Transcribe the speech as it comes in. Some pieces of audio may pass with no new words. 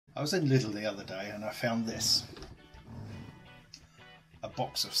I was in Lidl the other day and I found this. A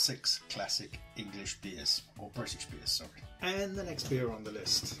box of 6 classic English beers, or British beers, sorry. And the next beer on the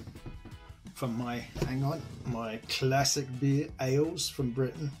list from my classic beer ales from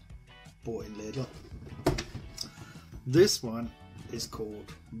Britain, bought in Lidl. This one is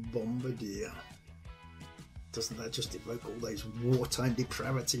called Bombadier. Doesn't that just evoke all those wartime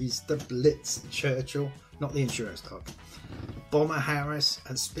depravities? The Blitz, Churchill, not the insurance dog, Bomber Harris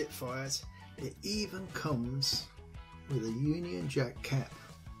and Spitfires. It even comes with a Union Jack cap.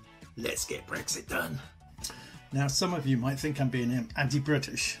 Let's get Brexit done. Now some of you might think I'm being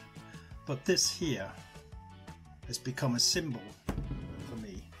anti-British, but this here has become a symbol for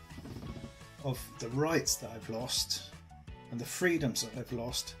me of the rights that I've lost and the freedoms that I've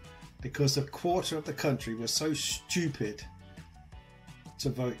lost because a quarter of the country was so stupid to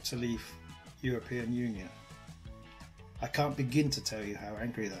vote to leave European Union. I can't begin to tell you how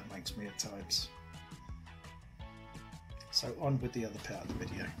angry that makes me at times. So on with the other part of the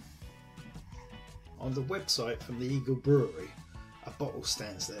video. On the website from the Eagle Brewery, a bottle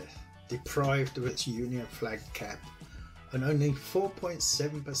stands there, deprived of its Union flag cap and only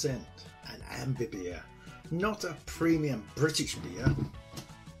 4.7%, an amber beer, not a premium British beer,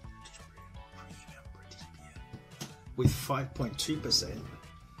 with 5.2%.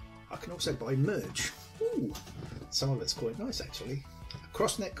 I can also buy merch. Ooh, some of it's quite nice actually. A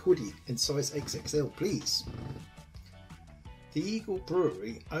cross-neck hoodie in size XXL, please. The Eagle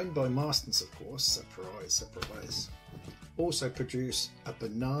Brewery, owned by Marston's of course, surprise, surprise, also produce a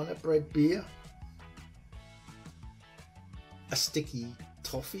banana bread beer, a sticky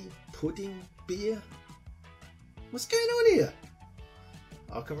toffee pudding beer. What's going on here?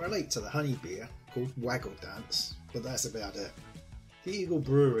 I can relate to the honey beer called Waggle Dance, but that's about it. The Eagle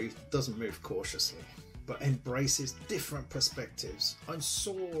Brewery doesn't move cautiously, but embraces different perspectives and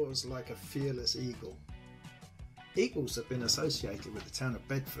soars like a fearless eagle. Eagles have been associated with the town of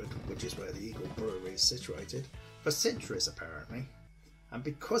Bedford, which is where the Eagle Brewery is situated, for centuries apparently, and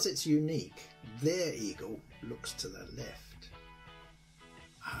because it's unique, their eagle looks to the left.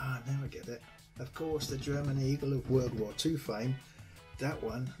 Ah, now I get it. Of course, the German eagle of World War II fame, that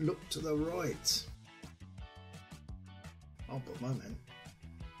one looked to the right. Oh, but moment,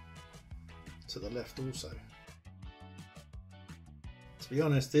 to the left also. To be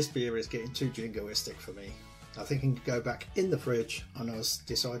honest, this beer is getting too jingoistic for me. I think I can go back in the fridge and I'll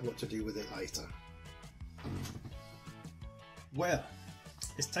decide what to do with it later. Well,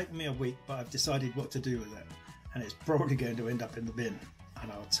 it's taken me a week, but I've decided what to do with it, and it's probably going to end up in the bin,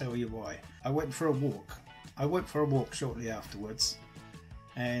 and I'll tell you why. I went for a walk shortly afterwards,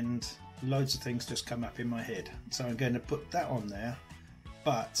 and loads of things just come up in my head, so I'm going to put that on there,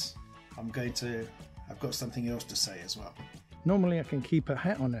 but I've got something else to say as well. Normally I can keep a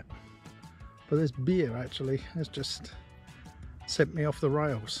hat on it, but this beer actually has just sent me off the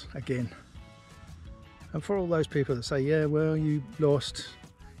rails again. And for all those people that say, yeah, well, you lost,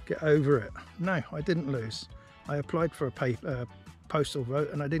 get over it. No, I didn't lose. I applied for a postal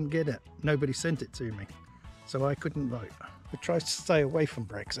vote and I didn't get it. Nobody sent it to me, so I couldn't vote. I tried to stay away from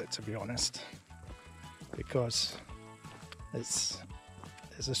Brexit, to be honest, because it's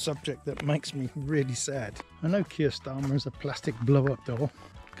a subject that makes me really sad. I know Keir Starmer is a plastic blow-up doll.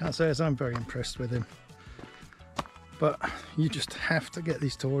 Can't say as I'm very impressed with him, but you just have to get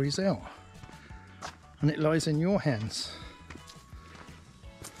these Tories out, and it lies in your hands.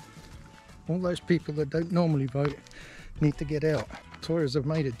 All those people that don't normally vote need to get out. Tories have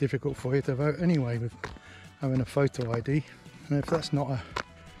made it difficult for you to vote anyway with having a photo ID, and if that's not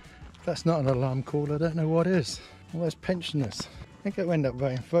an alarm call, I don't know what is. All those pensioners, I think they'll end up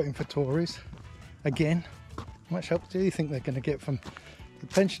voting for Tories again. How much help do you think they're going to get from the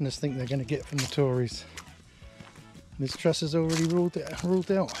pensioners? Think they're going to get from the Tories? Liz Truss has already ruled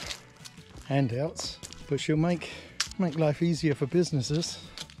out handouts, but she'll make life easier for businesses,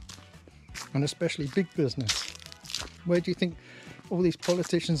 and especially big business. Where do you think all these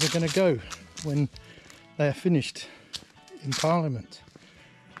politicians are going to go when they are finished in Parliament?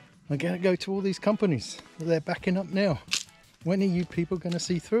 They're going to go to all these companies that they're backing up now. When are you people going to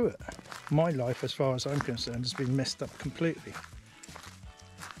see through it? My life, as far as I'm concerned, has been messed up completely.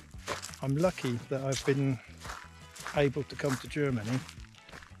 I'm lucky that I've been able to come to Germany,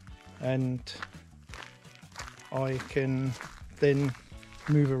 and I can then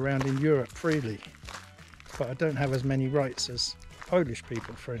move around in Europe freely, but I don't have as many rights as Polish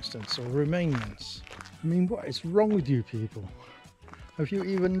people, for instance, or Romanians. I mean, what is wrong with you people? Have you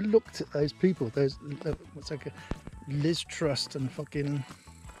even looked at those people? Those, what's like Liz Truss and fucking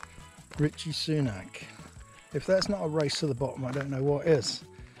Richie Sunak. If that's not a race to the bottom, I don't know what is.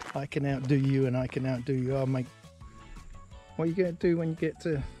 I can outdo you and I can outdo you. Oh, mate. What are you going to do when you get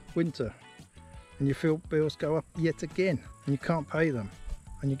to winter and your fuel bills go up yet again and you can't pay them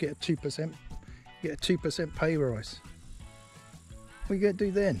and you get a 2% pay rise? What are you going to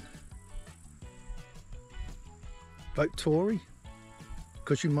do then? Vote Tory?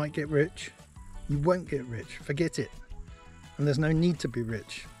 Because you might get rich? You won't get rich. Forget it. And there's no need to be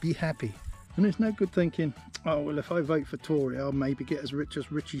rich. Be happy. And it's no good thinking, oh, well, if I vote for Tory, I'll maybe get as rich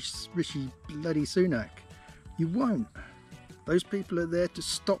as Rishi bloody Sunak. You won't. Those people are there to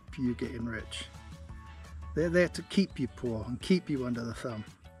stop you getting rich. They're there to keep you poor and keep you under the thumb.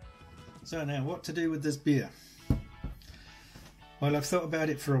 So now, what to do with this beer? Well, I've thought about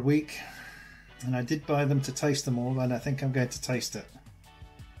it for a week, and I did buy them to taste them all, and I think I'm going to taste it.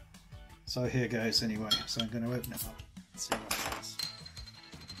 So here goes anyway. So I'm going to open it up and see what it is.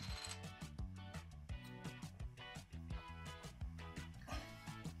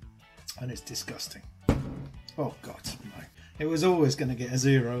 And it's disgusting. Oh God, no. It was always going to get a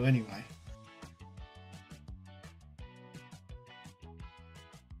 0 anyway.